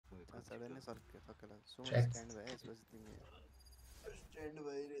Suddenly सकेला Sumo Tracks. Stand भयो यसपछि तिमी स्ट्यान्ड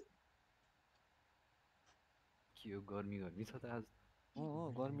भयो के हो गर्मी गर्मी छ त आज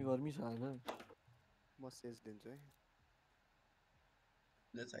गर्मी छ आज म सेज लिन्छु है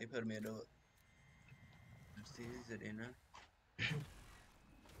ल साइफर मेरो सेज हैन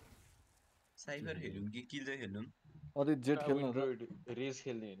साइफर हेलौँ कि किल चाहिँ हेलौँ अरे जेट खेल्न त रेस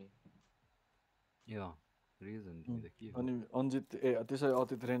खेल्ने नि ए रेज अनि तिमी त के हो अनि अन्जित त्यसै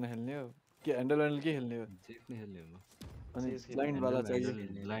अतित रेन खेल्ने हो के ह्यान्डल ह्यान्डल के खेल्ने हो जेट नै खेल्ने हो म अनि ब्लाइन्ड वाला चाहियो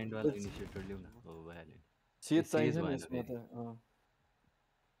ब्लाइन्ड वाला इनिसिएटर ल्याउ न हो भइहाल्यो सेज चाहिन्छ नि यसमा त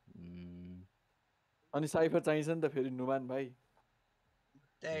अनि साइफर चाहिन्छ नि त फेरि नुमान भाइ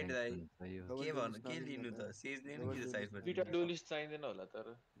टाइट दाइ के भन्नु के लिनु त सेज लिनु कि साइफर दुईटा डुलिस्ट चाहिँदैन होला तर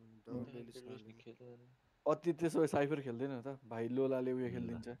अति त्यसो भए साइफर खेल्दैन त भाइ लोलाले उयो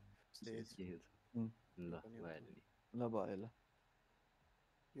खेलिदिन्छ ल भइहाल्यो नि ल भयो ल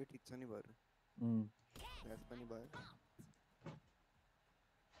यो ठिक छ नि बरु म्याच पनि भयो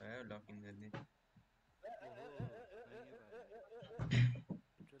लकिङ गर्ने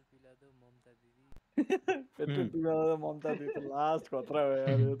पेट्रोल पिला दो ममता दिदी पेट्रोल पिला दो ममता दिदी त लास्ट खतरा भयो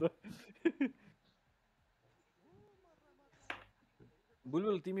यार यो त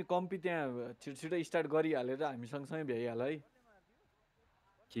बुलबुल तिमी कम्पी त्यहाँ छिटो स्टार्ट गरिहालेर हामी सँगसँगै भ्याइहाल है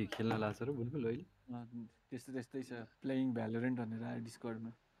के खेल्न लाग्छ र बुलबुल अहिले त्यस्तै छ प्लेइङ भ्यालोरेन्ट भनेर आयो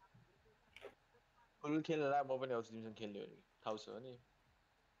डिस्कर्डमा फुल खेल्न ला म पनि आउँछु तिमीसँग खेल्ने हो थाहा छ भने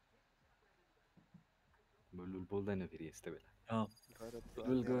बुलबुल बोल्दैन फेरि यस्तो बेला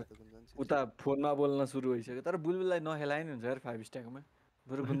बुलबुलको उता फोनमा बोल्न सुरु भइसक्यो तर बुलबुललाई नखेलाइ नि हुन्छ यार 5 स्ट्याकमा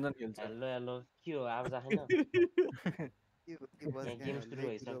बरु गुन्जन खेल्छ हेलो हेलो के हो आवाज आएन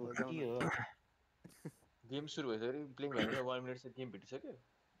गेम सुरु भइसक्यो प्लेइङ भ्यालोरेन्ट 1 मिनेट चाहिँ गेम भेटिसक्यो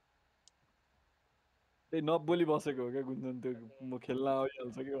त्यही नबोली बसेको हो क्या गुन्जन त्यो म खेल्न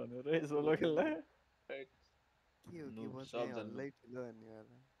आइहाल्छ कि भनेर सोलो खेल्न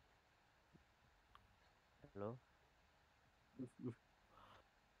हेलो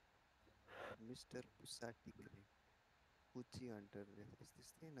मिस्टर पुसाटी पुची हन्टर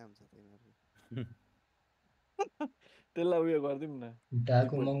त्यस्तै नाम छ तिनीहरू त्यसलाई उयो गरिदिउँ न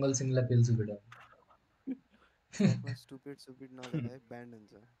डाकु मङ्गल सिंहलाई पेल्छु बेटा स्टुपिड नलेखाए ब्यान्ड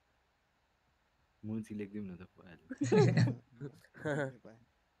हुन्छ मुल्ची लेख्दिउँ न त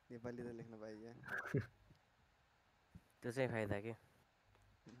नेपाली त लेख्न पाइयो त्यो चाहिँ फाइदा के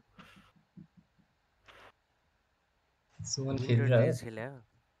सुमन खेलिरह्यो खेल्यो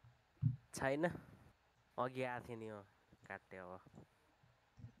छैन अघि आएको थियो नि काट्यो अब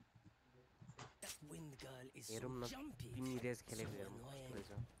हेरौँ न तिमी रेस खेलेको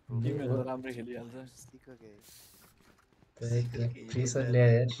हेरौँ राम्रै खेलिहाल्छ फ्रेसर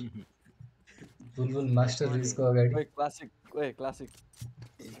ल्याए यार बुलबुल मास्टर रेसको अगाडि क्लासिक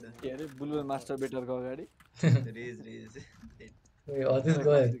के अरे बुलबुल मास्टर बेटरको अगाडि रेज अदित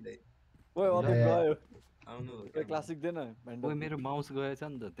गयो आउनु क्लासिक देन ओइ मेरो माउस गएछ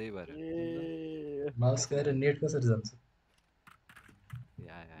नि त त्यही भएर माउस गएर नेट कसरी जान्छ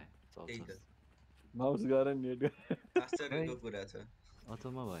माउस गएर नेट आश्चर्यको कुरा छ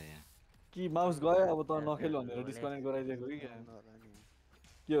अचम्म भयो यहाँ कि माउस गयो अब त नखेल भनेर डिस्कनेक्ट गराइदिएको कि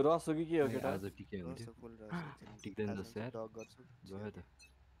के हो रस हो कि के हो केटा आज टिके हुन्थ्यो टिक्दैन जस्तो यार गयो त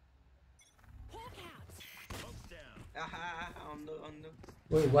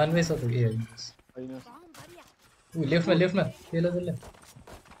ओइ वान वे छ त के हैन उ लेफ्टमा तेल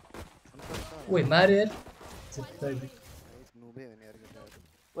ओइ मारे यार नुबे भने यार केटाहरु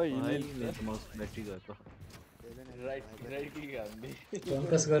ओइ मेरो माउस ब्याट्री गयो त राइट क्लिक हान्ने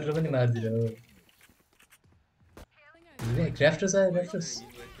कंकस गरेर पनि मार्दिरा हो ले क्राफ्टर्स आयो क्राफ्टर्स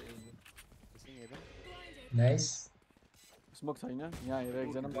नाइस स्मोक छैन यहाँ हेर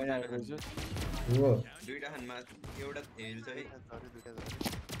एकजना म यहाँ हेरेको छु हो दुईटा खानमा एउटा हेल छ है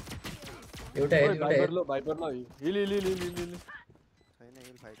एउटा हेल भाइपर लो हिल छैन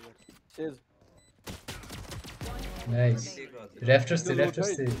हिल फाइट गर सेज नाइस राफ्टर्स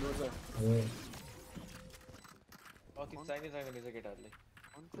हो अति चाहिने रहेछ केटाहरुले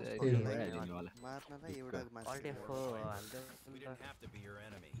मार्नलाई एउटा अल्टे फो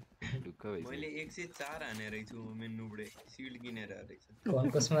मैले 104 हानेर छु मेन नुबडे शिल्ड किनेर हारेछ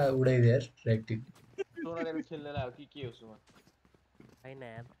कन्कसमा उडाइदे यार प्रैक्टिक टुर्नामेन्ट खेल्ने ला के हो सुमा हैन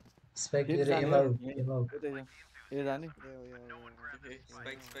यार स्पाइक लिएर एमाउ ए जाने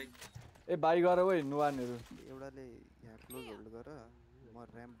स्पाइक ए बाइ गर ओइ नुवानहरु एउटाले यहाँ क्लोज होल्ड गर म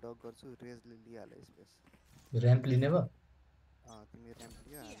र्याम्प डग गर्छु रेजले लिहाले स्पेस र्याम्प लिने भो तिमी र्याम्प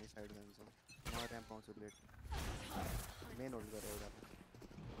लियो हामी साइड जान्छौँ म र्याम्प पाउँछु लेट मेन होल्ड गर एउटा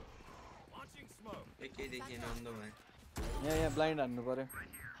एकै देखिएन अन्धमा यहाँ ब्लाइन्ड हान्नु पर्यो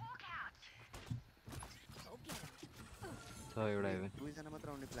एउटा हेभन दुईजना मात्र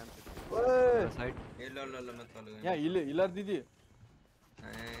आउने प्लान छ ओए साइड ए ल ल ल म तल गएँ यहाँ हिलर दिदी ए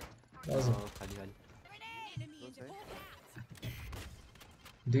खाली खाली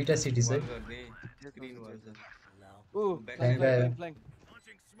दुईटा सिटी छ वल गर्ने स्क्रिन वल छ ओ Back Flank side. आयो। फ्ल्याङ्क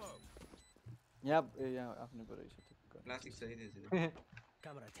यहाँ यहाँ आफ्नै पो रहेछ क्लासिक सही रहेछ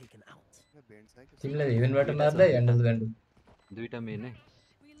भेन्ट छ कि तिमीलाई हेभनबाट मार्दा ह्यान्डल गर्नु दुईटा मेन है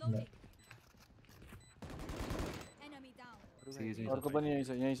अर्को पनि यही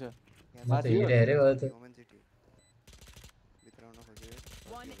छ यही छ म त हेरे हेरे भयो त वुमन सिटी भित्र आउन खोज्यो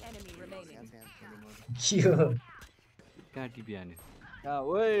के हो कहाँ टिपी हान्यो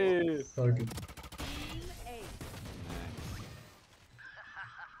ओए 40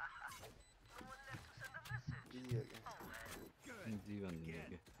 इजी हो क्या जीवन दियो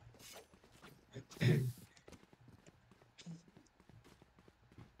के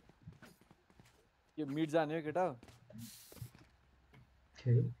यो मिड जाने हो केटा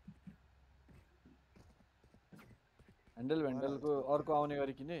ह्यान्डल भ्यान्डलको अर्को आउने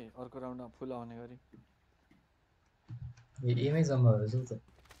गरी किने अर्को राउन्डमा फुल आउने गरी एमै जम्मा भएछ त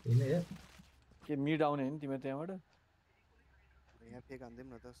एमै हो के मिड आउने होइन तिम्रो त्यहाँबाट यहाँ फेक हान्दिउँ न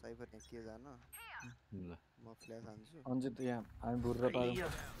त साइबर यहाँ के जान ल म फ्ल्यास हान्छु अन्जे त यहाँ हामी भुर्र पारौँ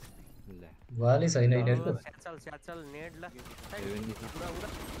ल वालै छैन यिनीहरूको स्याचल नेट ल हेभन नि पुरा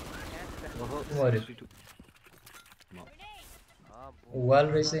ओहो मर्यो। सिटु म वाल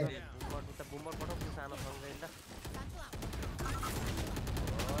रहेछ बुमर पठाउँछु सानो सँगै ल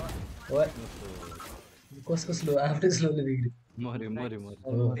ओए कसको स्लो आफ्नै स्लोले बिग्रि मर्यो मर्यो मर्यो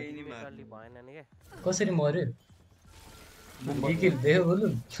हो त्यही नि मार अलि भएन नि के कसरी मर्यो किल देख्यो बोलु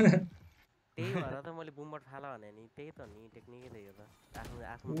त्यही भएर त मैले बुमबाट फाला भने नि त्यही त नि टेक्निकै त्यही हो त आफ्नो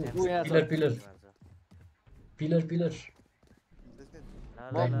आफ्नो यहाँ छ। पिलर पिलर पिलर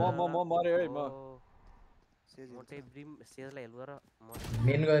म मर्यो है म सेज म चाहिँ ब्रिम सेजलाई हेल्प गर म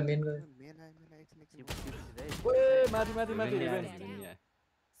मेन गयो मेन गयो मेन एकछिन एकछिन ओए माथि माथि माथि हेभन हेभन हेभन यहाँ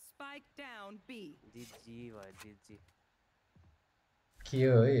Spike down B. जिजी भयो जिजी के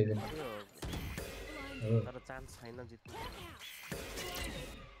हो है हेर्नु हो तर चान्स छैन जित्नु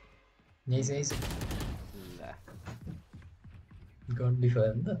यही छ यही छ ल गन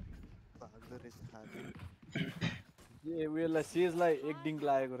डिफायर नि त भाग्दो रहेछ खाने ए उयोलाई सेजलाई एक डिङ्क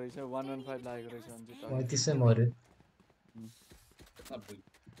लागेको रहेछ 115 लागेको रहेछ अन्जे त 35 चाहिँ मर्यो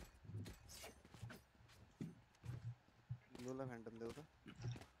लोला फ्यान्टम देऊ त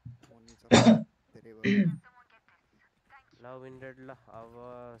मर्नी छ धेरै भयो ल विन्डेड ल अब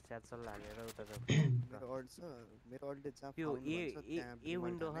स्याचल हालेर उता जाऊ मेरो अल्ट छ मेरो अल्टले जहाँ त्यो फाउन्ड ए भन्छ त्यहाँ ए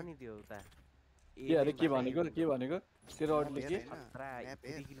विन्डो छ नि त्यो उता के अरे के भनेको तेरो अडले के म्याप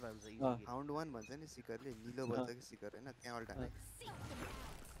हेर किल भन्छ फाउन्ड 1 भन्छ नि सिकरले निलो भन्छ कि सिकर हैन त्यहाँ अल्ट हाने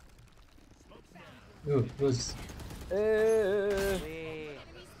यो रोज ए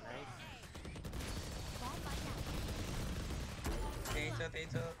त्यही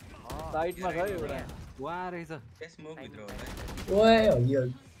छ साइडमा छ एउटा वा रहेछ स्मोक भित्र होला ओए यो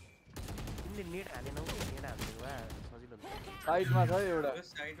तिमीले नेट हालेनौ कि नेट हाल्नु वा सजिलो हुन्छ साइडमा छ एउटा त्यो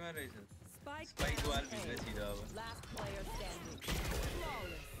साइडमा रहेछ Spike स्पाइक वाल भित्र छिर अब last player standing.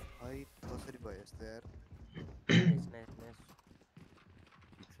 Flawless. है कसरी भयो यस्तो यार नाइस नाइस नाइस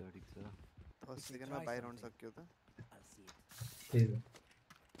ठिक छ फर्स्ट सेकेन्डमा बाहिर आउन सक्यो त त्यही हो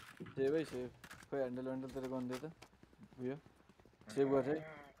सेभ है सेभ खोइ ह्यान्डल ह्यान्डल तेरो गर्दै त उयो सेभ गर्छ है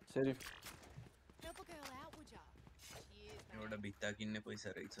serif Help a girl out, would ya? एउटा भित्ता किन्ने पैसा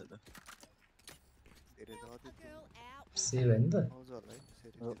रहेछ त धेरै त Help a girl out. Save होइन त आउँछ होला है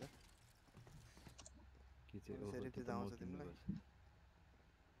सेरिफतिर के चाहिँ ओहो सेरिफ त्यो त त म आउँछ किन्नु तिमीलाई पर्छ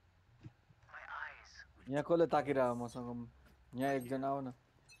यहाँ कसले ताकिरह मसँग यहाँ एकजना आऊ न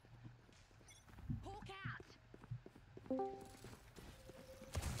Hawk out.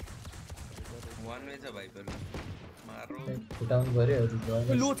 वान वे छ भाइपर मारो फुटाउनु पर्यो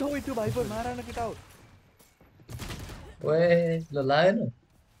लो छ ओइ त्यो भाइपर मारा न केटा हो ओए ल लाग्यो न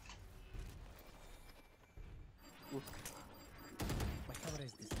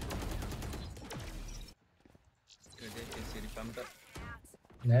त्यो चाहिँ त्यसरी पाम त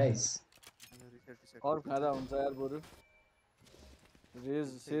नाइस रिसेट अर्फ खाँदा हुन्छ यार बरु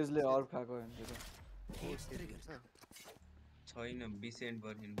सेजले अर्फ खाएको हुन्छ त छैन 20 एन्ड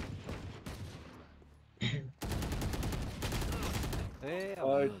पर्खिनु ए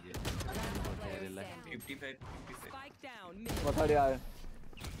Alright. अब हेरेलाई 55 55 Spike down mid. पछाडि आयो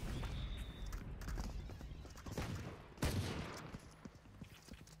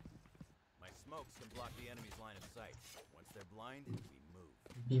My smokes can block the enemy's line of sight. Once they're blind, we move.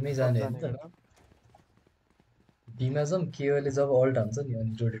 बीमै जाने हो नि त बीमा जाम केओले जब अल्ट हान्छ नि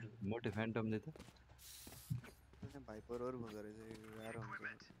अनि जोडेर मोटे फ्यान्टम दे त भाइपर और हुँदो रहेछ यार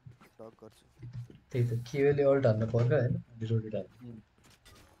हुन्छ टक गर्छु त्यही त केले अल्ट हान्न पर्छ हैन अनि रोटेट हाल्नु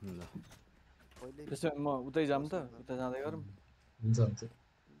ल पहिले त्यसो म उतै जाम त उतै जाँदै गरौँ हुन्छ हुन्छ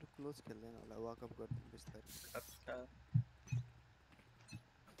क्लोज खेल्दैन होला वाकअप गर्दिनु बिस्तारै अच्छा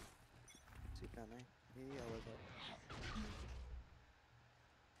चिकन है यही आवाज आयो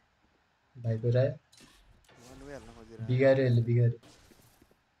भाइपर आयो वान वे हाल्न खोजिरहेको बिगार्यो यसले बिगार्यो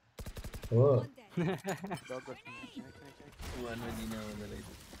हो टक गर्छु वानमा दिन आउँदो रहेछ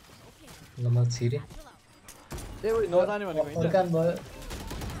ल म छिरे ए ओइ नजाने भनेको हैन अर्कान भयो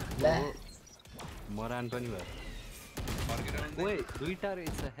ला मरान पनि भयो फर्केर आउँदै ओए दुईटा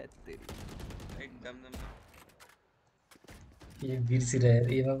रहेछ हेत तेरी एकदम ए बिर्सिरहेर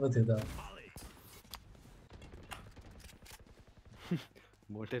एमा पो थियो त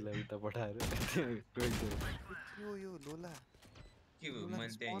मोटेलाई उता पठाएर यो लोला के भयो मैले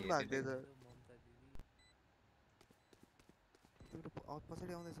स्पन त्यहाँ भाग्दैछ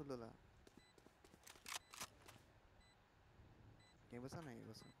पछाडि आउँदैछ लोला यहीँ बस न यहीँ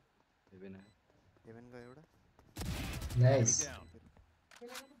बस हेभेन गयो एउटा नाइस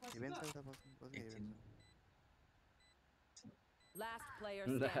हेभेन छ उता बस हेभेन छ Last player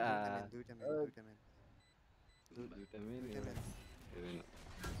Nah. standing. दुईटा मेन दुईटा मेन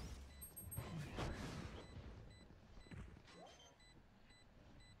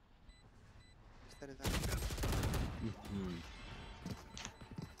बिस्तारै जा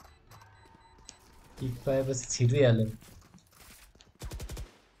किक पाएपछि छिरिहाल्यो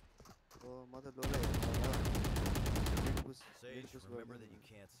ओ म त लोला हेर्नु Sage, remember that you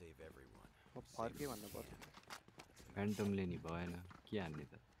can't save everyone. म फर्के भन्नु पर्छ फ्यान्टमले नि भएन के हान्ने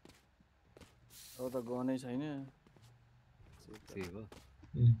त हो त गनै छैन त्यही हो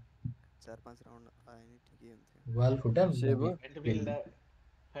 4-5 राउन्ड आए नि ठिकै हुन्थ्यो वाल फुटाम सेभ हो फ्यान्टम लिन लाएर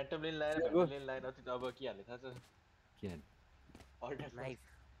फ्यान्टम लिन लाएर अब के हाल्ने थाहा छ के हान्ने अल्ट नाइस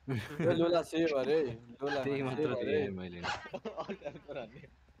ए लोला सेभ अरे लोला त्यही मात्र सेभ अरे देखेँ मैले अल्ट हान्ने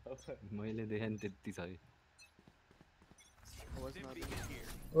मैले देखेँ नि त्यति छ है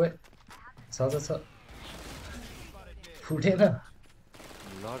ओए छ फुटेन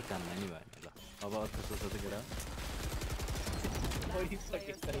लड कान्दा नि भएन ल अब अर्को सोच त केटा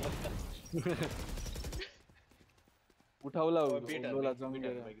उठाउला लोला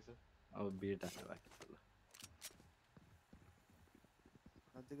जङ्गेर अब बेट हान्नु बाँकी छ ल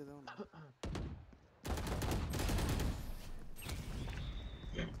नजिकै जाउँ न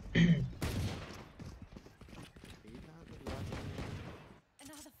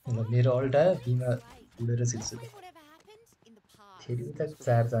ल मेरो अल्ट आयो बिमा उडेर छिर्छु फेरि उता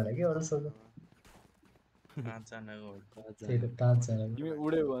 4 जना के अरूसँग पाँचजनाको त्यही त 5 जना तिमी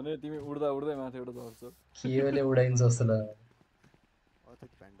उड्यौ भने तिमी उड्दा उड्दै माथिबाट झर्छौ केले उडाइन्छ जस्तो लाग्यो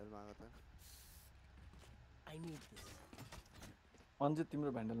अथित भ्यान्डल माग त I need this. अन्जित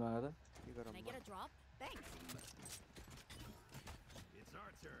तिम्रो भ्यान्डल माग त के गरौँ Can I get a drop? Thanks. It's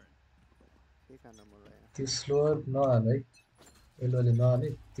our turn. के खान मन लाग्यो त्यो स्लोअर नहाल है एलोले नहाल है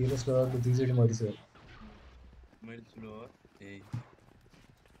तेरो स्लोअरको दुईचोटि मरिसक्यो मैले स्लो त्यही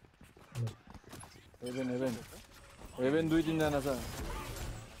हेभेन 2-3 जना छ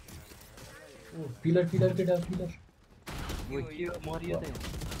ओ पिलर केटा पिलर ओइ के मरियो त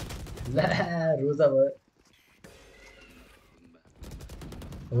ला रोजा भयो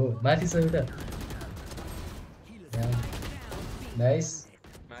हो माथि छ एउटा नाइस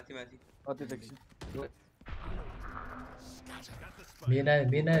माथि कति देख्छु मेन आयो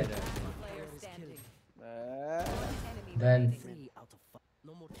Player standing. Enemy Done. remaining. Out of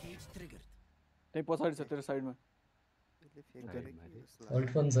no more cage triggered. त्यही पछाडि छ तेरो साइडमा यसले फेक गरे कि जस्तो लाग्यो अल्ट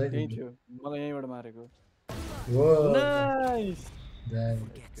पनि छ है त्यही थियो मलाई यहीँबाट मारेको हो नाइस दान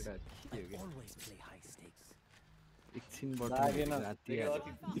केटा के हो Always play high stakes. एकछिनबाट लागेन। राति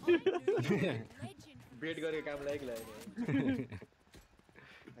बेट गरेको काम लायक लाग्यो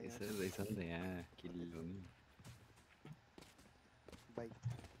यसो रहेछ नि त यहाँ किल्लो नि बाइक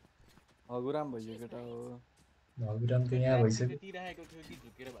हगुराम भइयो केटा हो हगुराम त यहाँ भइसक्यो त्यति राखेको थियो कि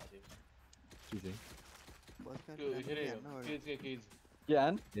झुकेर भएको थियो के चाहिँ बसका त्यो के अरे केज के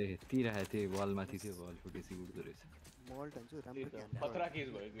हान ए तिराखेको थिएँ वालमाथि थियो बल फुटेपछि उड्दो रहेछ मल्ट हान्छु राम्रो के हान्नु खतरा केज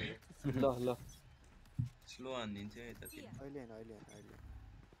भयो त्यो ल स्लो हानिदिन्छ यता अहिले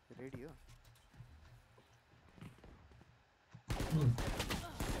रेडी हो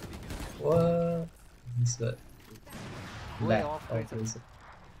ओ मिस भयो ला अफ रहेछ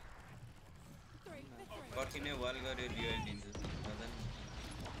पर्खिने वाल गऱ्यो रियल दिन्छ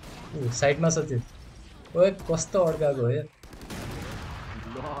ओ साइडमा छ त्यो ओए कस्तो अड्काएको हो यार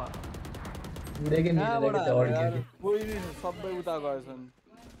उडेकै मिलेन कि त्यो अड्क्यो कि कोही सबै उता गएछन्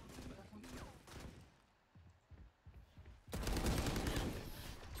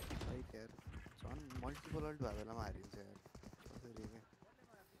मल्टिपल अल्ट भए बेलामा हारिन्छ यार कसरी के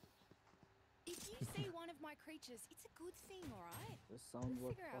If you see one of my creatures, it's a good thing, alright? Sound We'll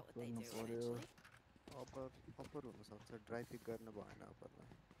work figure out of what they गर्नु do पर्यो eventually. अपर हुन सक्छ ड्राई पिक गर्न भएन अपरमा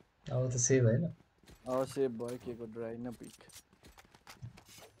अब त सेभ हैन सेभ भयो केको ड्राई न पिक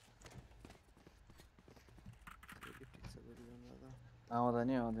आउँदा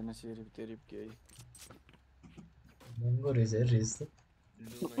नि आउँदैन सेरिप तेरिप केही महँगो रहेछ है रेस त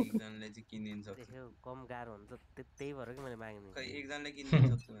लु एकजनाले चाहिँ किनिदिन सक्छ देख्यौ कम गाह्रो हुन्छ त्यही भएर कि मैले माग्ने खै एकजनाले किनिदिन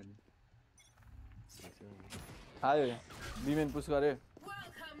सक्छ भने आयो बिमेन पुस गर्यो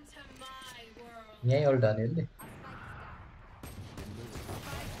यहीँ अल्ट हाने यसले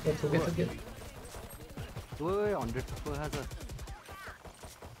थुके थुके ओए 100 को खाछ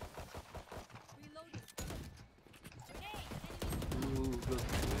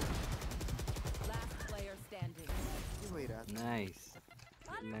Last player standing. के भइरहेछ नाइस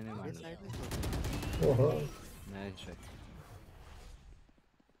नै मार्नु ओहो नाइस ट्राई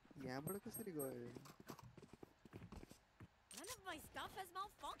यहाँबाट कसरी गयो None of my stuff has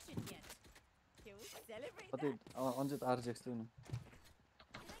malfunctioned yet. Can we celebrate कति that? अन्जित आरजेक्स दिनु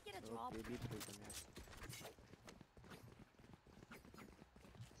Can I get a drop? Baby प्लेजन यार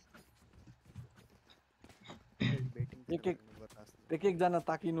एक एकजना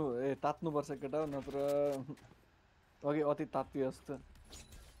ताकिनु तात्नुपर्छ केटा हो नत्र अघि अति तात्ति जस्तो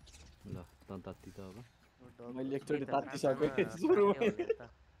ल तन्ताती त अब मैले एकचोटि तात्तिसकेँ सुरुमै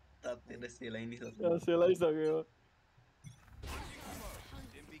तातेर सेलाइदिन्छ सेलाइसक्यो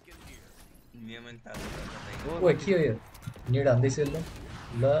नियमन तातेर ओए के हो यो नेड हान्दैछ यसले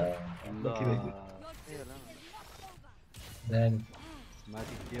ल लकी भयो दामी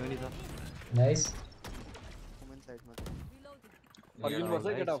माथि के हो नि त नाइस कमेन्ट साइडमा फर्किनुपर्छ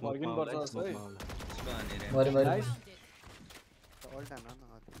है केटा फर्किनुपर्छ जस्तो है मरे मरे नाइस अल्ट हान न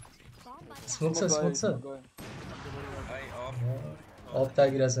स्मोक छ आई अफ अफ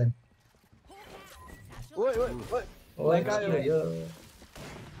तागिरहेछ नि ओए ओए ओए ओए के हो यो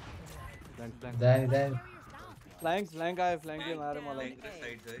दामी दामी फ्ल्याङ्क आयो फ्ल्याङ्कले मारे मलाई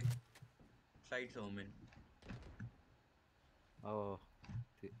साइड छ है साइड छ होमेन ओ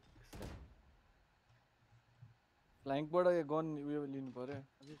फ्ल्याङ्कबाट गन उयो लिनु पर्यो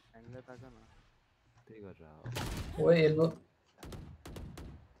ह्याङले ताक न त्यही गरेर ओए एल्बो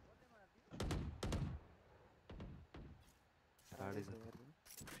साढे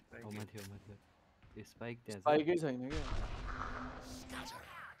माथि स्पाइक त्यहाँ स्पाइकै छैन क्या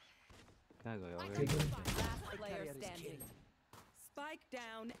कहाँ गयो Last player standing. Spike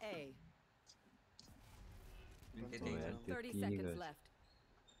down A. 30 seconds left.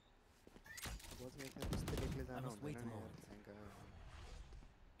 Bus make त्यस्तै एक्लै जानु हुँदैन नि यार ह्याङका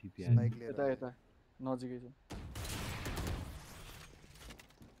टिपी बाइक लिएर यता यता नजिकै छ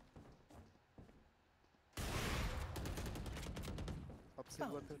अपसेट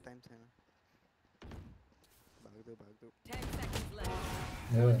गर्दा टाइम छैन भाग्दो 10 seconds left.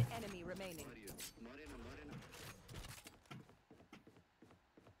 हो One enemy remaining.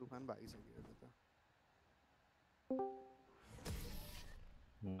 तुफान भागिसक्यो यो त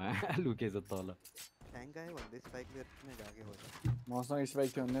लुकेछ तल ह्याङ आयो भन्दै स्पाइक लिएर किन गएको हो त मसँग स्पाइक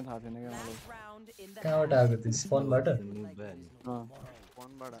थियो भन्ने थाहा थिएन क्या मलाई Last round in the कहाँबाट आएको त्यो स्पनबाट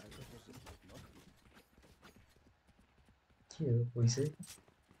फोनबाट आएको के हो पैसा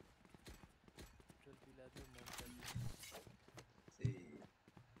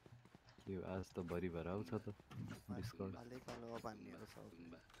के आज त भरि भएर आउँछ त डिस्काउन्ट काले कालो अब हान्नेहरू छ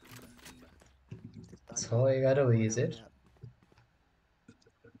 6-11 भइएछ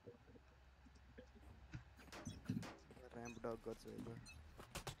र्याम्प डग गर्छु हेर्नु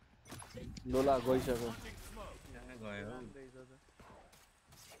लोला गइसक्यो कहाँ गयो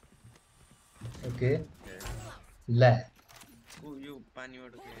ओके ला ऊ यो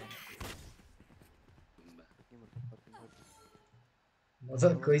पानीबाट के मजा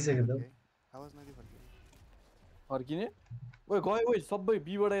गइसक्यो त आवाज नदि फर्कियो फर्किने ओए गयो ओए सबै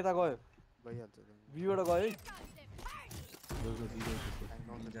बीबाट यता गयो गइहाल्छ बीबाट गयो है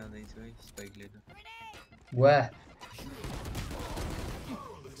जाँदैछु है स्पाइक लिएर वाह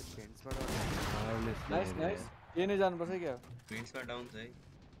नाइस नाइस ए नै जानुपर्छ क्या फ्रेन्ड्समा डाउन छ है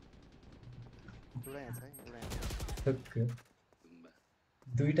एउटा यहाँ छ है एउटा यहाँ ठुक्क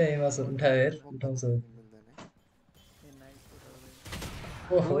दुईटा एमा छ उठायो हेर उठाउँछ मिल्दैन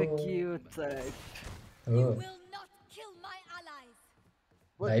ओहो के हो चाइट हो Will not kill my allies.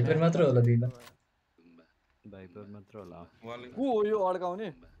 भाइपर मात्र होला दिनमा भाइपर मात्र होला को हो यो अड्काउने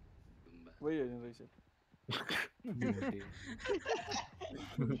वही होइन रहेछ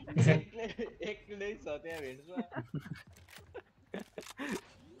एक्लै छ त्यहाँ भेट्छ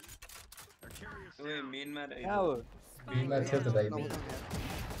ओए मेन मा रहे कहाँ हो मेन मा थियो त भाइ 30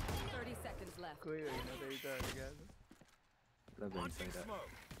 seconds left. कोही होइन रहेछ क्या Launching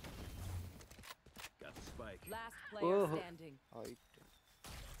smoke. Got the spike. Last player Oh. standing. Height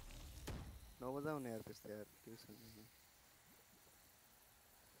नबजाउने यार त्यस्तो यार के छ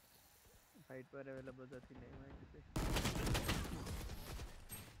फाइट परे बेला बजाथि नै मैले चाहिँ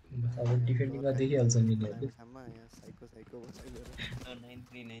अब डिफेन्डिङमा देखिहाल्छ यिनीहरूले ठाउँमा यहाँ psycho बजाइदिएर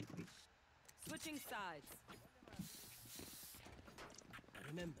 9393 Switching sides.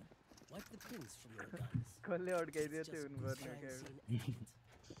 Remember, wipe the pins from your guns. कसले अड्काइदियो त्यो हुनुपर्ने क्या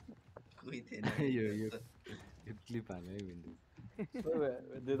कोही थिएन यो क्लिप हाल्नु है बिन्दु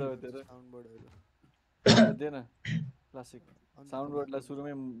दे दो साउन्ड बोर्डहरु देन क्लासिक साउन्ड बोर्डलाई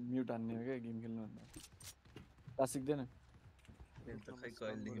सुरुमै म्युट हान्ने हो क्या गेम खेल्नु भन्दा क्लासिक देन त्यो त खै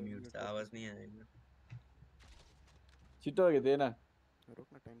कहिलेदेखि म्युट छ आवाज नै आएन छिटो हो कि देन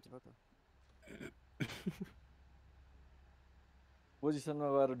रोक्न टाइम छ त पोजिसनमा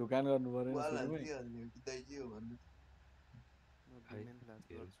गएर ढुकान गर्नु पर्यो वाल सुरुमै हाल्दिहाल्ने हो कि दाइ के हो भन्नु म बिमेन फ्ल्यास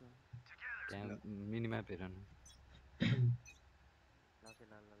गर्छु त्यहाँ मिनिम्याप हेर न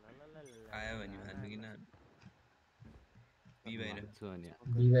आयो भने हान्नु कि नहान्नु बी बाहिर छु अनि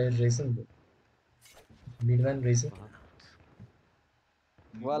बी बाहिर रहेछ नि त मिडम्यान रहेछ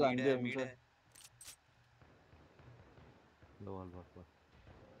वाल हान्दियो हुन्छ लो वाल भएको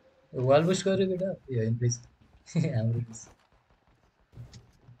वाल बुस्ट गर्यो बेटा ए होइन प्लिज हाम्रो प्लिज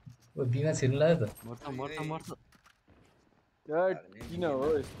ओ बीमा छिर्नु लाग्यो मर्छ किन हो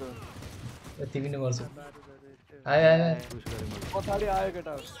यस्तो त तिमी नै मर्छ आयो पुश गरे मैले पछाडि आयो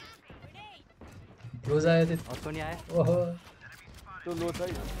केटा क्लोज आयो त्यो अर्को नि आयो ओहो त्यो लो छ है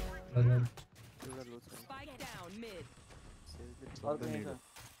Spike down mid. अर्को नि छ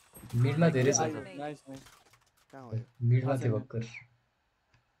मिडमा धेरै छ नाइस नाइस कहाँ हो मिडमा थियो भर्खर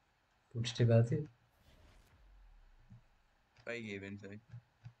फुटस्टेप आएको थियो पाइ गेभेन छ है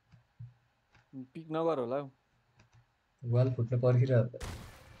पिक नगर होला हौ वाल फुट्न पर्खिरहेको छैन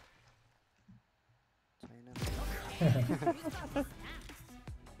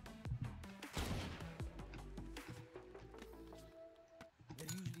They're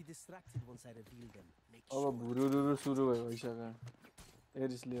usually distracted once I reveal them. Make अब भुरुरुरु सुरु भयो भइसक्यो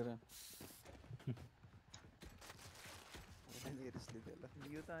एरिस लिएर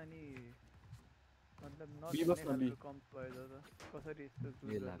यो त अनि मतलब नसुन्ने कम्प भयो त कसरी यस्तो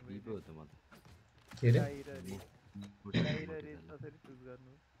चुज ला बिबो त म त के रे कसरी चुज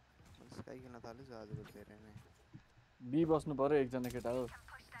गर्नु स्काई खेल्न थालेछु आजको धेरै नै बी बस्नु पर्यो एकजना केटा हो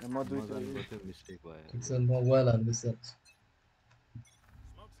म दुई मजाको मिस्टेक भयो एकछिन म वाल हान्दैछु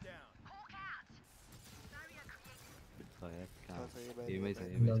Smoke's down. गेमै छ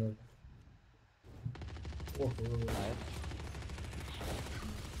ओहो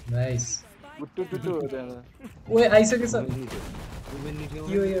नाइस गुट्टु टुटु हो त्यहाँ ओए आइसकेछ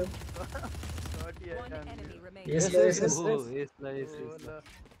यो One enemy remaining. यस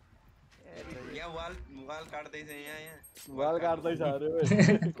यहाँ वाल काट्दैछ यहाँ वाल काट्दैछ अरे ओए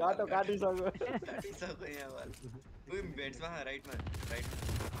काटो काटिसक्यो काटिसक्यो यहाँ वाल उही भेट्समा राइटमा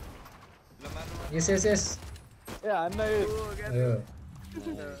ल मार्नु यस ए हान्न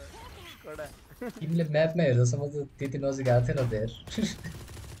कडा तिमीले म्यापमा हेर्दासम्म त त्यति नजिक आएको थिएन त यार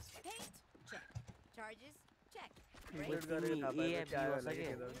Charges? Check. रिलोड गरेर थाहा पाएपछि आयो होला के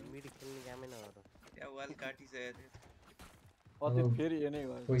मिड खेल्ने कामै नगर यहाँ वाल काटिसकेको थियो अति फेरि ए नै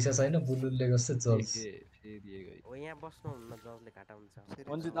भयो पैसा छैन बुलुलले कस्तो चल्छ फेरि गयो ओ यहाँ बस्नु हुन्न जसले घाटा हुन्छ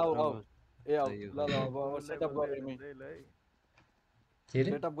अन्जित आऊ आऊ ए आऊ ल अब सेटअप गर एमै के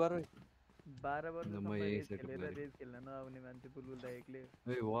रे सेटअप गर 12 वर्षसम्म म रेज यही सेटअप खेलेर गरेँ। रेज खेल्न नआउने मान्छे बुलबुललाई एक्लै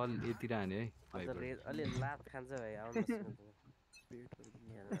ए वाल यतिर हाने है अझ रेज अलि लात खान्छ भाइ आउनुहोस्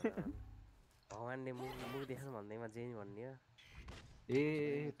भगवानले मुख देखाउनु भन्दैमा जेनी भन्ने हो ए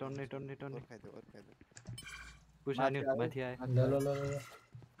टन्ने खाइदियो पुस हान्यो माथि आयो ल ल ल ल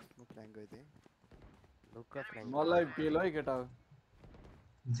म फ्ल्याङ्क गइदिएँ ढुक्क फ्ल्याङ्क मलाई पेल है केटा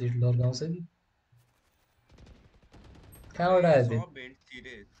जेट लगाउँछ कि कहाँबाट आयो त्यो सब भेन्ट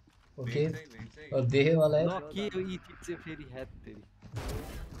छिरे ओके देखेँ मलाई ल के हो यी चिज चाहिँ फेरि ह्याट तेरी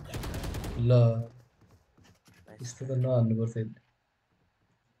ल यस्तो त नहान्नु पर्छ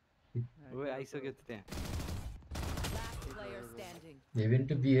ओए आइसक्यो त त्यहाँ Last player standing. Haven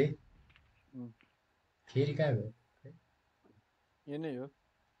to be है फेरि कहाँ गयो यो नै हो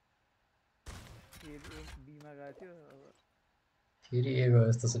बीमा गएको थियो फेरि ए गयो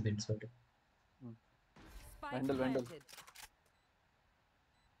जस्तो छ बेन्चबाट Spike Vandal. planted.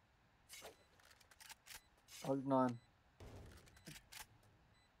 Hold on.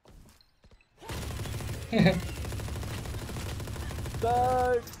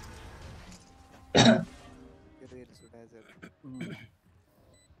 Real should has it.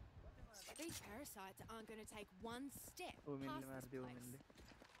 These parasites aren't going to take one step ओमेनले past मार्दियो this place. ओमेनले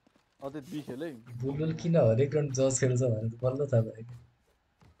अझै बी खेल है बुलबुल किन हरेक राउन्ड जज खेल्छ भने त बल्ल थाहा भयो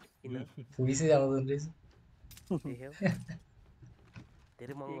किन पुलिसै आउँदैन रहेछ देख्यौ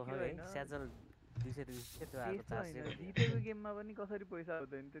धेरै महँगो के हो है होइन स्याजल 200 रुपैयाँ त्यो आएको त्यस्तो 400 होइन जितेको गेममा पनि कसरी पैसा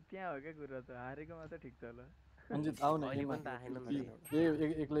आउँदैन त्यो त्यहाँ हो क्या कुरा त हारेको मात्र ठिक छ होला अन्जित आउ न अहिले गेममा पनि त आएन नि त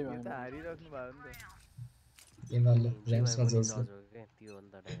एक्लै यो भएन त हारिराख्नु भयो नि त एमाले जे भए र्याङ्क्समा पनि जज जज हो क्या त्यो हो नि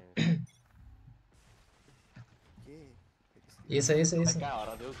त डाइरेक्ट के यसो यसो यसो कहाँ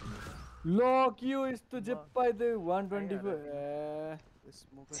हराउँदै ल के हो यस्तो जे पाइदे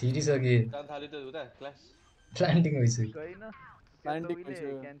 124 छिरिसके जान थाल्यो त उता क्लास प्लान्टिङ भइसक्यो गइन प्लान्टिङ उहिले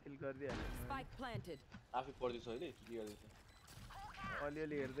भइसक्यो क्यान्सल गरिदिइहाल्नु Spike planted. आफै पढ्दैछु अहिले के गर्दैछ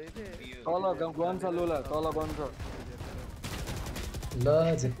अलिअलि हेर्दै थिएँ तल गन छ लोला तल गन छ ल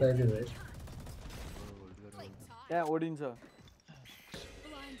जित्ताइदियो भयो त्यहाँ ओडिन्छ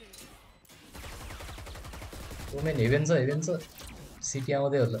ओमेन हेभेन छ सिटी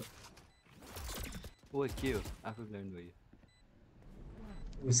आउँदै होला ओ के हो आफै ब्लाइन्ड भयो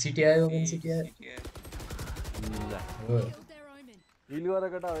ऊ सिटी आयो ओमेन सिटी आयो ल हो हिल गरेर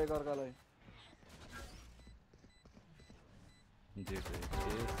केटा हो एक अर्कालाई जेट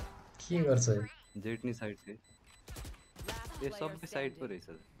के गर्छ यो जेट नि साइड छ ए सबै साइड पो रहेछ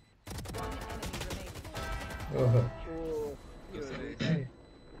ओहो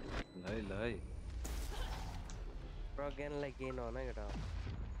ल है प्रज्ञानलाई केही नहुन केटा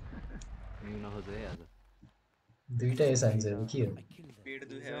नखोज है आज दुईटा एस हान्छ के हो पेट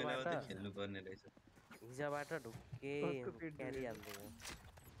दुख्यो भने मात्रै खेल्नु पर्ने रहेछ हिजोबाट ढुक्के क्यारी हाल्दियो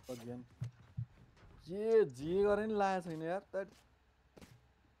प्रज्ञान जे गरे नि लागेको छैन यार त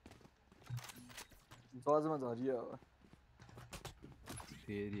जजमा झरियो अब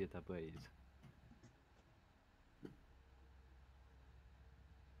फेरि यता पो आइज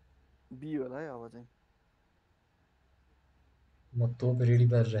बी होला है अब चाहिँ म तोप रेडी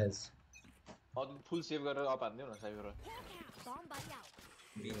पारिरहेको छु फुल सेभ गरेर अप हान्दियो न साइबर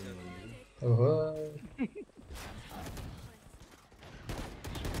ओहो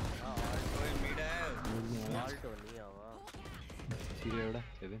अल्ट हो नि अब छिरो एउटा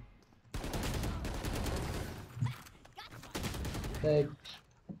हेभेन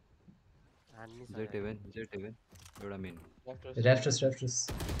हान्नी जेट हेभेन एउटा main ऱ्याफ्टस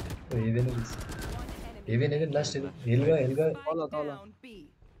haven last haven hell गयो तल तल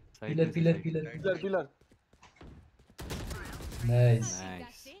pillar pillar nice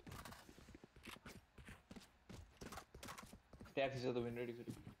nice taxi छ त विन रेडी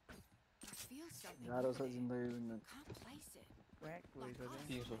फेरि गाह्रो छ जिन्दगी विन्न क्वाक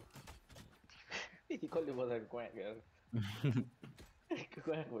भइसक्यो 300 कसले बजाएको क्वाक यार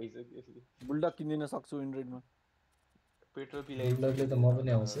क्वाक भइसक्यो बुलडक किनिदिन सक्छु विनरेडमा पेट्रोल पिलाइ बुलडकले त म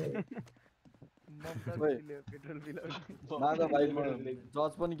पनि आउँछु पेट्रोल पिलाउने माग भाइ म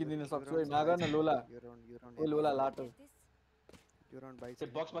जज पनि किनिदिन सक्छु है माग न लोला ओ लोला लाटो यो राउन्ड बाइक त्यो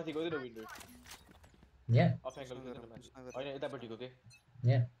बक्स माथि गयो न विन्डो यहाँ अफ एंगल हैन यतापट्टिको के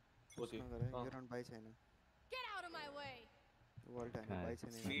यहाँ ओके यो राउन्ड बाइक छैन Get out of my way. World हैन बाइक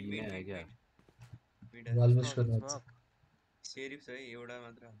छैन वाल बुश गर्नु छ शेरिफ छ है एउटा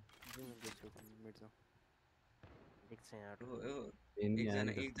मात्र मिड छ देख्छ यहाँ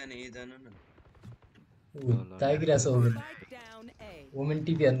एकजना ए जानु न तागिरहेछ ओमेन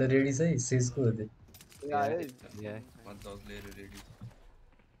टिपी हान्न रेडी छ है सेजको हो त्यो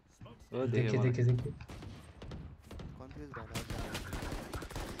देखे कन्फ्युज भएर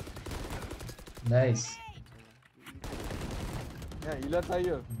नाइस यहाँ हिलर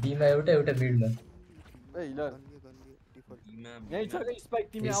चाहियो बीमा एउटा मिडमा ए हिलर यही छ के स्पाइक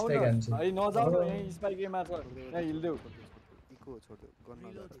तिमी आउ न है नजाऊ न यही स्पाइक ए मात्र यहाँ हिल्देऊ इको छोड्यो गर्न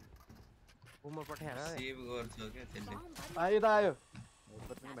नजाऊ बुमर पठाएर सेभ गर्छ के त्यसले यता आयो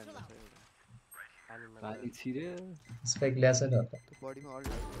ऊपर पनि भ्यान्छ पानी छिर्यो स्पाइक ल्याछ नि होला त्यो बडीमा अल्ट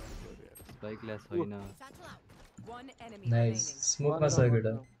स्पाइक ल्यास होइन नाइस स्मोकमा छ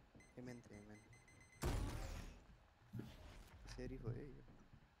केटा एमएन शेरिफ हो है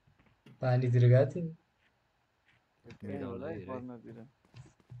पानीतिर गएको थियो कर्नरतिर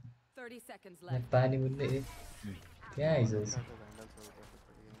 30 seconds left. पानी मुन्ने त्यहाँ आइज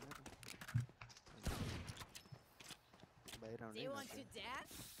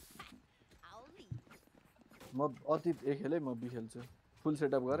म अतीत ए खेलै म बी खेल्छु फुल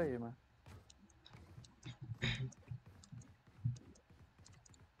सेटअप गरे एमा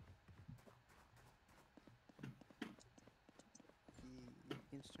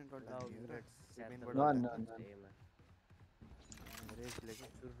इन्स्टेन्ट अल्ट रेसले के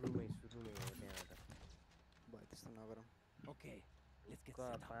सुरुमै हो त्यहाँबाट भाइ त्यस्तो नगरौँ Okay, let's get का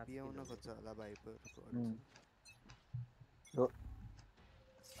set up. 5 पियाउन किलो खोज्छ होला भाइपर हो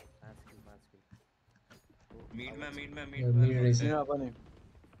 5 किलो मिडमा Mid वाल race. बग्छ यहाँ पनि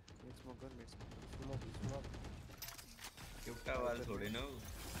मिड स्मोक गर मिड स्मोक स्मोक एउटा वाल छोडेन हौ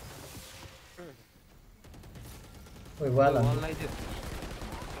ओइ वाला वललाई चाहिँ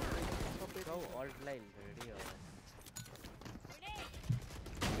गाउ अल्ट लाइन रेडी हो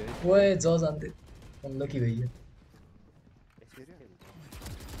ओए जज आन्ते अनलकी भइयो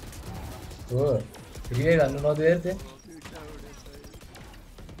हो रिवाइभ हान्नु नदियो यार त्यहाँ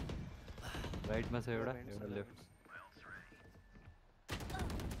राइटमा छ एउटा लेफ्ट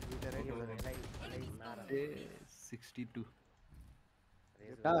ए 62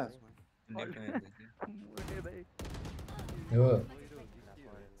 कहाँ मोटे भाइ हो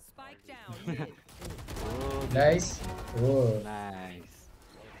Spike down mid. नाइस हो नाइस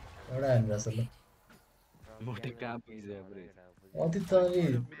एउटा हान्नु असल मोटे कहाँ पुगिसक्यो पुरै अति त अलि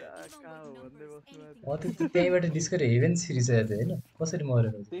कहाँ हो भन्दै बस्नु अति त त्यहीँबाट डिस्कर हेभेन छिरिसकेको थियो होइन कसरी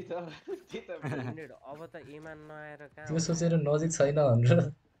मरेन त्यही त अब त एमा नआएर कहाँ त्यो सोचेर नजिक छैन भनेर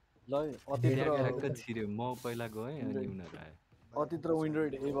ल अतित र ठ्याक्क छिर्यो म पहिला गएँ अनि उनीहरू आयो अतित र विन्डो ए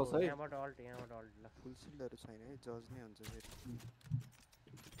बस है यहाँबाट अल्ट ल फुल सिल्डहरू छैन है जज नै हुन्छ फेरि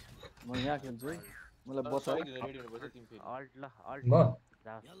म यहाँ खेल्छु है मलाई बचा सही रेडी हुनुपर्छ तिमी फेरि अल्ट ल अल्ट म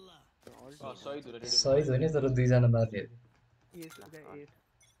जा सही हुन रेडी सही हो नि तर दुईजना मार्ने एस एस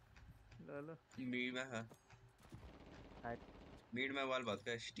ल ल मिडमा मिडमा वाल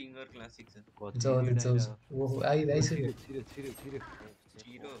भत्का स्टिङ्गर क्लासिक छ जाउँदै जाउँछ ओहो आइसक्यो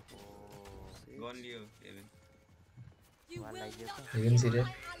छिरो गन लियो एभेन हेभेन छिर्यो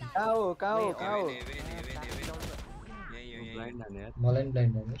कहाँ हो ब्लाइन्ड हाने यार मलाई पनि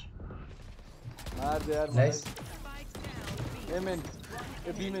ब्लाइन्ड नगर मार दे यार नाइस एमेन ए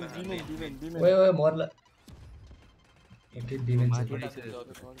बीमेन ओए ओए मर्ला ओके बिमेन छ Where is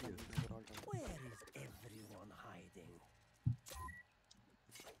everyone hiding?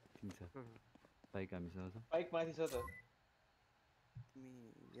 ठिक छ बाइक हामीसँग छ बाइक माथि छ त तिमी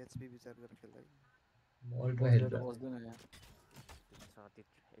एचपी विचार गरेर खेल्दा अल्टमा हेरेर बस्दैन यहाँ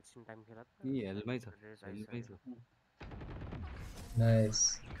एकछिन टाइम खेल यी हेलमै छ नाइस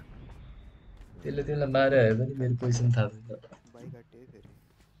त्यसले तिमीलाई मारे हो भने मेरो पोजिसन थाहा छैन बाइक आट्यो फेरि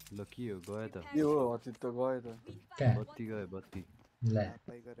ल के हो गयो त के हो अतित त गयो त कहाँ बत्ती गयो बत्ती ला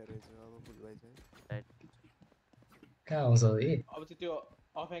बाइक गरेर रहेछ अब फुल भइछ है कहाँ आउँछ ए अब चाहिँ त्यो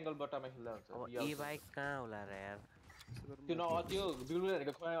अफ एङ्गल बट्टामा खेल्दा हुन्छ अब ए बाइक कहाँ होला र यार त्यो न त्यो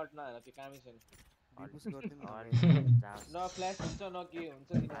बिल्डरहरुको खोया अट्न हैन त्यो कामै छैन डिबुस गर्दिन न फ्ल्यास हुन्छ न के हुन्छ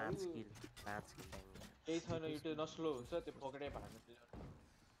नि 5 किल केही छैन यो त्यो नस्लो हुन्छ त्यो पकडे भाग्नु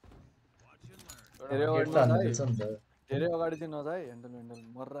धेरै अगाडि चाहिँ नजाए ह्यान्डल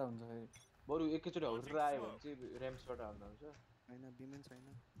मर्रा हुन्छ फेरि बरु एकैचोटि हौरेर आयो भने चाहिँ र्याम्सबाट हाल्दा हुन्छ हैन बिमेन छैन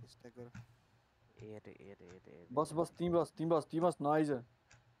स्ट्याक गर बस तिमी बस नआइज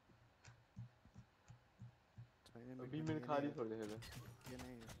छैन बिमेन खाली छोड्दै खेल्यो के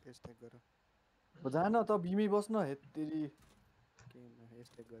नै स्ट्याक गर जान त बिमी बस्न हेत्तेरी के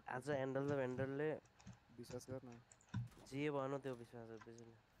स्ट्याक गर आज ह्यान्डलले विश्वास गर्न जे भन्नु त्यो विश्वास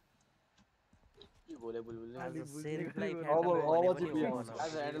बुझ्नु के बोले बुलबुलले आज सेरिफलाई अब चाहिँ बिहा हुन्छ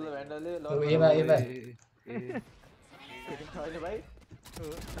आज ह्यान्डलले ल एमा होइन भाइ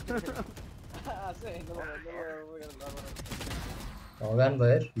भगवान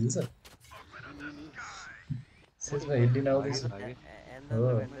भयो हिल्छ सेसमा हिल्दिन आउँदैछु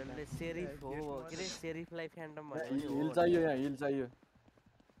ह्यान्डलले सेरिफ हो के रे सेरिफलाई फ्यान्टम भन्यो हिल चाहियो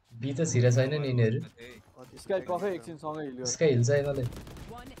बी त छिरा छैन नि यिनीहरू स्काई कफे एकछिन सँगै हिल स्काई हिल चाहिँ मलाई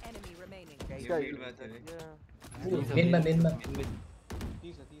One enemy remaining. मेनमा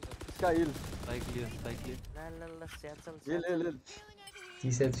sky hill bike लियो ल स्याचल हिल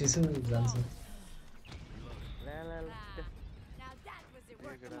टी-सर्ट फिसु जान्छ ल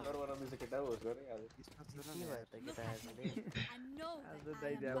केटा होस् गरे आज आज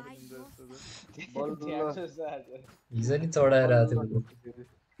दाइ द्याउ जस्तो हिजो नि चढाएर आएको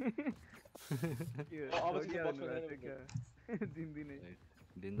थियो दिनदिनै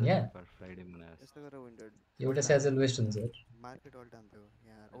डेन्जर फ्राइडे मनायो यस्तो गरेर विन्डर एउटा स्याजल वेस्ट हुन्छ मार्केट अल्ट हान्थ्यो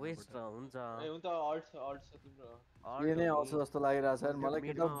यहाँ वेस्ट हुन्छ ए हुन्छ अल्ट छ तिम्रो के नै आउँछ जस्तो लागिरहेछ यार मलाई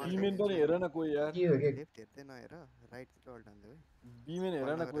केटा बिमेन पनि हेर न कोही यार के हो के लेफ्ट हेर्दै नहेर राइटतिर अल्ट हान्थ्यो है बिमेन हेर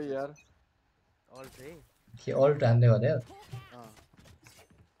न कोही यार अल्ट है के अल्ट हान्ने भने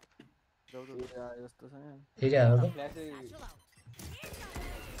यस्तो छ यहाँ फेरि हान्नु त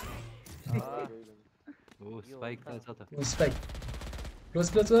हो स्पाइक त छ त spike close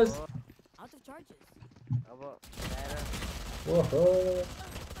Out of charges. अब ओहो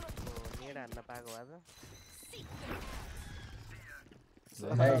नेड हान्न पाएको भए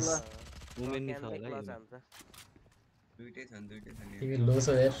नाइस वुमेन नि छ क्यानले होला क्लच है हान्छ दुईटै छन् तिमी लो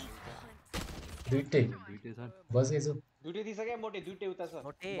छौ यार दुईटै दुईटै छन् बसेछु दुईटै दिइसक्यो मोटे दुईटै उता छ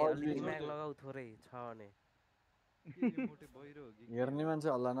मोटे अलि दिमाग लगाउ थोरै छ भने हेर्ने मान्छे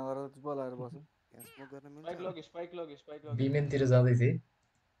हल्ला नगरेर चुप लागेर बस स्मोक गर्न स्पाइक मिल्छ लग स्पाइक लग स्पाइक लग बिमेनतिर जाँदै थिए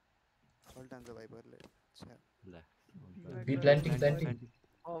अल्टान्छ भाइबरले अच्छा ल बी प्लान्टिङ प्लान्टिङ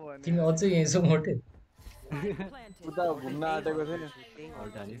अ भने तिमी अझै यहीँ छौ मोटे उता घुम्न आँटेको थिएँ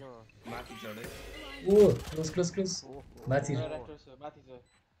अल्टानी माथि चढे ओ क्लोज क्लोज क्लोज माथि माथि छ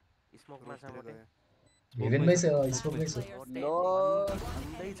स्मोकमा छ मोटे हेभेनमै छ स्मोकमै छ लो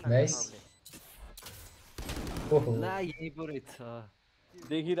नाइस ओहो ला यही पो रहेछ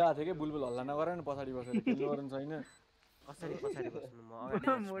देखिरहेको थियो कि बुलबुल हल्ला नगरे न पछाडि बसेर खेल्नु गर्नु छैन कसरी पछाडि बस्नु म अगाडि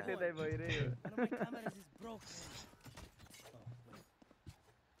मोटे दाइ भइरह्यो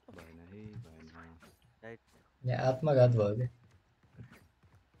भएन है भएन राइट यहाँ आत्मघात भयो क्या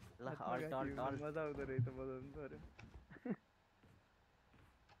ल अल्ट अल्ट अल्ट मजा आउँदो रहेछ बजाउनु पर्यो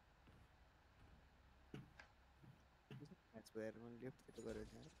म्याच भएर मैले लेफ्टतिर गरेको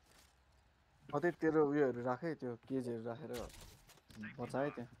थिएँ कतै तेरो उयोहरू राखे त्यो केजहरू राखेर बचाए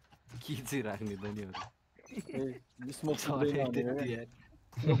त्यहाँ के चाहिँ राख्ने त नि ए स्मोक पुग्दैन भनेको क्या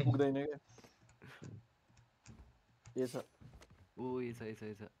स्मोक पुग्दैन क्या के छ ओ ए छ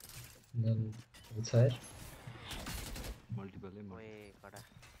छ यार मल्टिपलै ओए कडा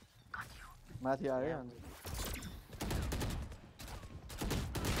माथि आयो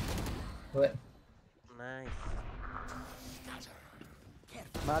ओए नाइस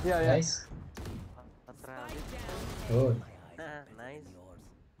माथि आयो नाइस खतरा हो नाइस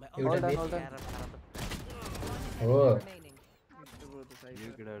एउटा अल्टा मेट अल्टा हो यो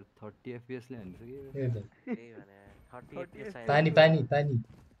केटा 30 fps ले हान्छ कि त्यही त त्यही भने 30 fps पानी पानी पानी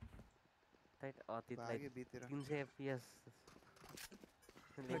टाइट अतीतलाई भाग्यो भित्र 300 fps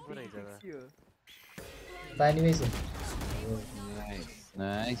लेख्नु रहेछ त पानीमै छ नाइस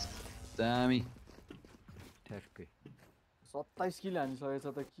नाइस दामी ठ्याक्कै 27 किल हानिसकेछ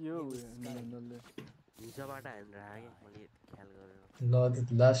त के हो उनीहरूले हिजोबाट हानेर आएँ मैले ख्याल गरेर ल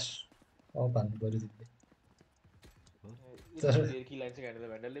लास्ट अफ हान्नु पऱ्यो तिमीले तर धेर कि लाइन चाहिँ हानेर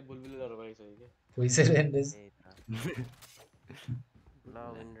भ्यान्डलले बुलबुलले डर गरेको छ कि पैसा ल्यान्डेज त्यही त ल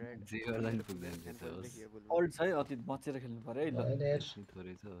विन्ड्रेड जे गर्दा नि पुग्दैन रहेछ होस् अल्ट छ है अति बचेर खेल्नु पर्यो है ल होइन यार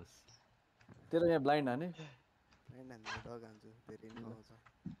थोरै छ होस् तेरो यहाँ ब्लाइन्ड हाने होइन डग हान्छु धेरै इन्फो आउँछ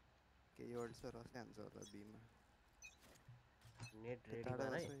केही वर्ड छ रसै हान्छ होला बीमा नेट रेडी टाढा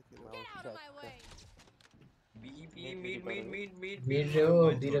गर है बस्छ यति बी बी मिड मिड रे हो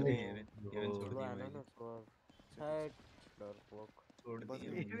बिरमी ठुलो हान न छोर साइड डरपोक छोड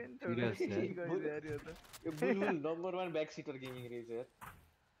दियो यो बुलबुल नम्बर 1 ब्याक सिटर गेमिङ रहेछ यार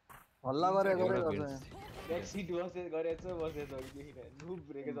हल्ला गरे गरे एउटा गर्छ बेन्च ब्याक सिट गरेछ बसेछ देखिन नुब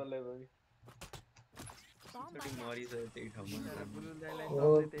ब्रेके चल्दै भयो मरिसक्यो त्यही ठाउँमा ओ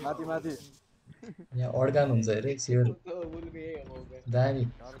माथि माथि यहाँ अड्कान हुन्छ अरे सियर बुलबुल यही हो मौका दामी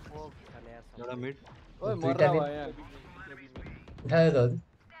एउटा मिड ओए दुईटा मर्रा मिड भयो यहाँ उठायो त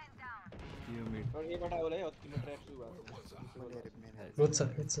यो मिड तर यबाट आउला है अति ट्र्याक सु भएको रोज छ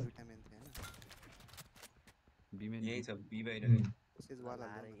दुईटा मेन थियो हैन बिमेन यही छ बी बाहिर सिज वाल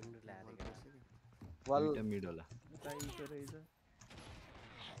लारे इन्डुले हालेको वाल दुईटा मिड होला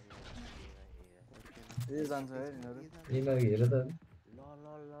ए जान्छ है यिनीहरू यिनीहरू हेर त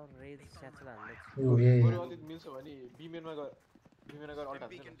ल रेज स्याचल हान्दै ऊ ए बरु अति मिल्छ भने बिमेनमा गएर अल्ट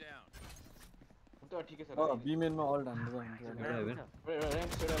हान्छ नि त ठिकै छ अ बीमेनमा अल्ट हान्नु एउटा हेभेन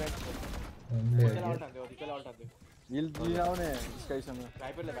र्याङ्क सेडा र्याङ्क हामीले त्यसलाई अल्ट हान्थ्यो अति त्यसलाई अल्ट हान्थ्यो हिल लिन आउने स्काइसँग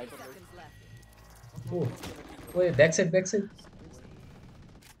भाइपरले ओ ओए ब्याक साइड रेज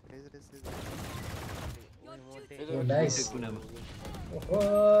ओ नाइस कुनामा ओहो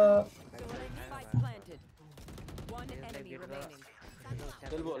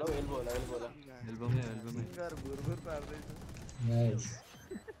एल्बो होला एल्बो होला एल्बमै एल्बमै सिङ्गर भुरभुर पार्दैछ नाइस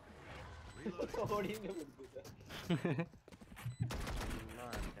ओडिने बुझ्छ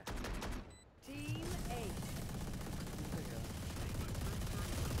Team 8.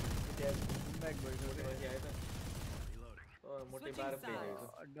 ब्याक भइसक्यो मोटे 12 प्लेयर रहेछ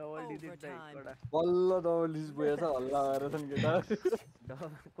डबल डिजिट ब्याक कडा बल्ल डबलिस भयो छ हल्ला गरेर छन् केटा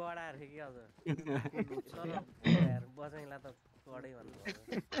कडा रे कि अझ तर यार बजाइला त कडै भन्नु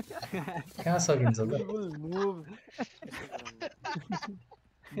कहाँ सकिन्छ त बुलबुल मुभ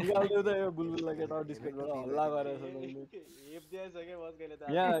निकाल्दै त यो बुलबुललाई केटा डिस्कबाट हल्ला गरेर छ मैले एफ दिएछ के बस गले त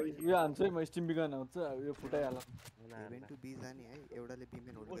यहाँ यो हान्छु है म स्टिम बिगन आउँछ यो फुटाइहाल इभेन्ट टु बी जाने है एउटाले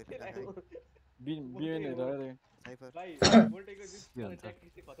बीमेन होल्ड गरिरहेको बिमेन हेर अरे साइफर भाइ मोल्टेको जुन के भन्छ?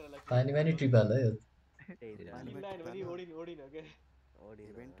 ट्याक्टिक्स चाहिँ खतरा लाग्छ पानी टुप हाल है यो त्यही त पानीमा टिम लाइन पनि टिप्दा ओडिन के ओडिन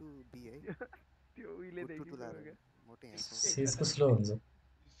इभेन्ट टु बी है त्यो उहिलेदेखि टुलाएर मोटे हाँसो सेजको स्लो हुन्छ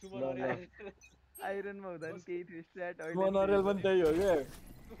सुमन अरे आइरनमा हुँदा नि केही थियो स्ट्याट सुमन अरेल पनि त्यही हो के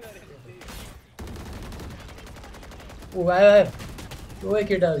ओ भाइ ओए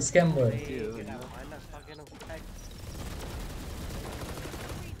केटा स्क्याम भयो केटा भएन सकेन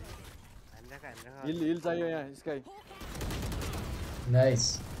हिल चाहियो यहाँ स्काई नाइस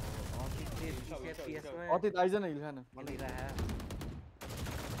अति आइज न हिल खान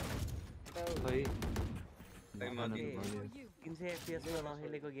खै 300 FPS मा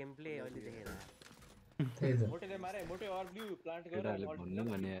नखेलेको गेम प्ले अहिले देखेर त्यही त मोटेले मारे मोटे अर ब्लू प्लान्ट केटाहरूले भन्नु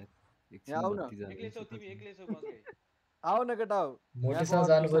भने यहाँ आऊ न। एक्लै छौ तिमी एक्लै छौ बस गई आऊ न केटा आऊ मोटेसँग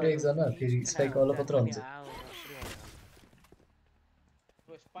जानु पर्यो एकजना फेरि स्पाइक अलपत्र हुन्छ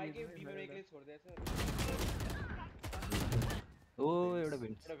स्पाइक बिमेर एक्लै छोड्दैछ ओ एउटा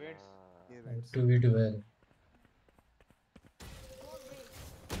भेन्ट एउटा भेट्स 2v2 भयो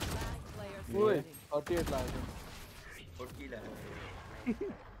ओए 38 लाग्यो 40 लाग्यो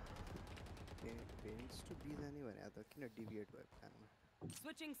भेन्ट्स टु बी जाने भने त किन डिभिएट भयो प्लानमा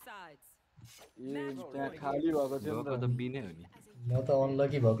Switching sides. ए त्यहाँ खाली भएको थियो नि गएको त त बी नै हो नि म त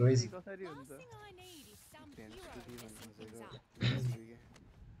अनलकी भएको रहेछ कसरी हुन्छ भेन्ट्स टु बी भन्नु खोजेको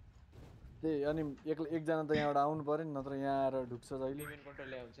त्यही अनि एकजना त यहाँबाट आउनु पर्यो नि नत्र यहाँ आएर ढुक्छ जहिले इभेन्ट कन्ट्रोल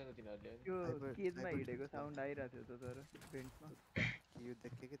ल्याए हुन्छ नि तिनीहरूले त्यो केजमा हिँडेको साउन्ड आइरहेको थियो त तर भेन्ट्समा यो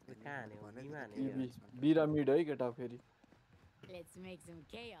देखेकै थिएन कहाँ हान्यो? भने बीमा त हान्यो? बी र मिड है केटा फेरि Let's make some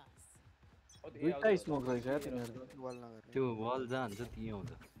chaos. दुईटा स्मोक रहेछ यार तिनीहरूको वाल नगरेर त्यो वाल जहाँ हुन्छ त्यहीँ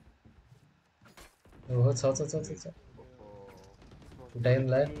आउँछ ओहो छ टाइम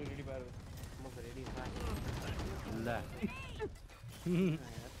लाग्यो रेडी पार रेडी ल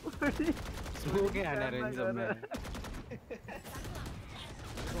स्मोकै हानेर हिँड्छ म्या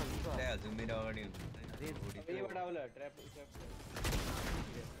ल्याइहाल्छु मेरो अगाडि हुन्छ यहीबाट आउला ट्र्याप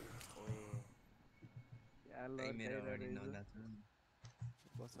मेरो अगाडि नलाछु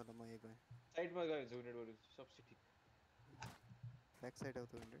बसल म एक गएँ साइडमा गयो भने जुनेट बरु सबसे ठीक ब्याक साइड आउ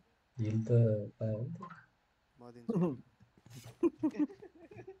त 100 हिल त पायो नि त म दिन्छु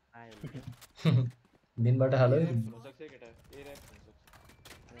आयो दिनबाट हाल है हुन सक्छ केटा ए र्याप हुन सक्छ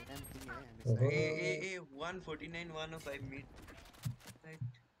ऱ्याम किन है हामी ए 149 105 मिड राइट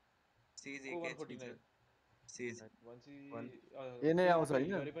सेज एक एचपी 149 सेज ए नै आउँछ हैन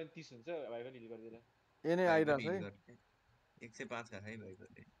गरे पनि 30 हुन्छ भाइ पनि हिल गर्दिला ए नै आइराछ है 105 का है भाइको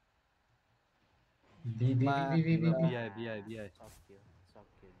बी बिआई सक्यो गेम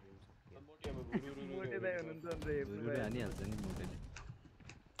सक्यो मोटे अब गुरु मोटे दाइ हुनुहुन्छ अन्त हेप्नु धुरुले भयो हानिहाल्छ नि मोटेले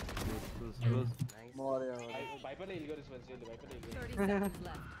नाइस मर्यो भाइ पनि हिल गरेछ भने चाहिँ भाइ पनि हिल 30 seconds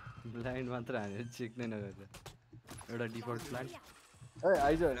left. ब्लाइन्ड मात्र हानेर चेक नै नगरेर एउटा डिफल्ट प्लान ए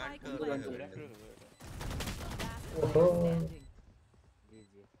आइज ओहो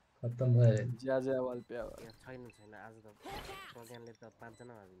Standing. जी खत्तम भयो ज्या वाल प्या छैन आज त प्रज्ञानले त 5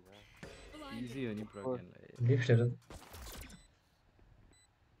 जना हालिन्छ इजी हो नि प्रज्ञानलाई लिफ्ट हेर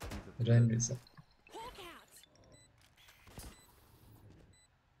रन रहेछ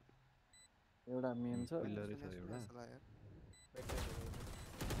एउटा मेन छ पिलरै छ एउटा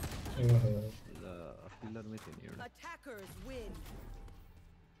ओहो ल पिलरमै थियो नि एउटा Attackers win.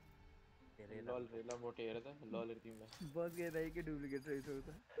 लल रे ल मोटे हेर त लल रे तिमीलाई बस गए दाइ के डुप्लिकेट रहेछौ त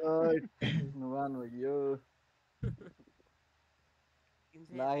वान हो यो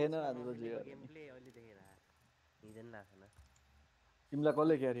लागेन आज त जे गेम प्ले अहिले देखेर हिजन लाग्छ तिमीलाई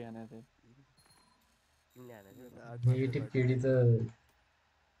कसले क्यारी हाने थियो तिमीले हाने नेगेटिभ केडी त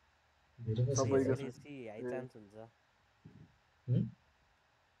धेरै सबैको पछ रेसी हाई चान्स हुन्छ हम्म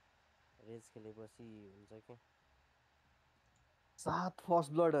रेस खेलेपछि हुन्छ के 7 फर्स्ट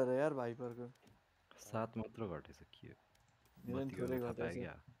ब्लड अरे यार भाइपरको 7 मात्र घटेछ के मेरो थोरै बत्तीको घटेछ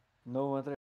क्या 9 मात्र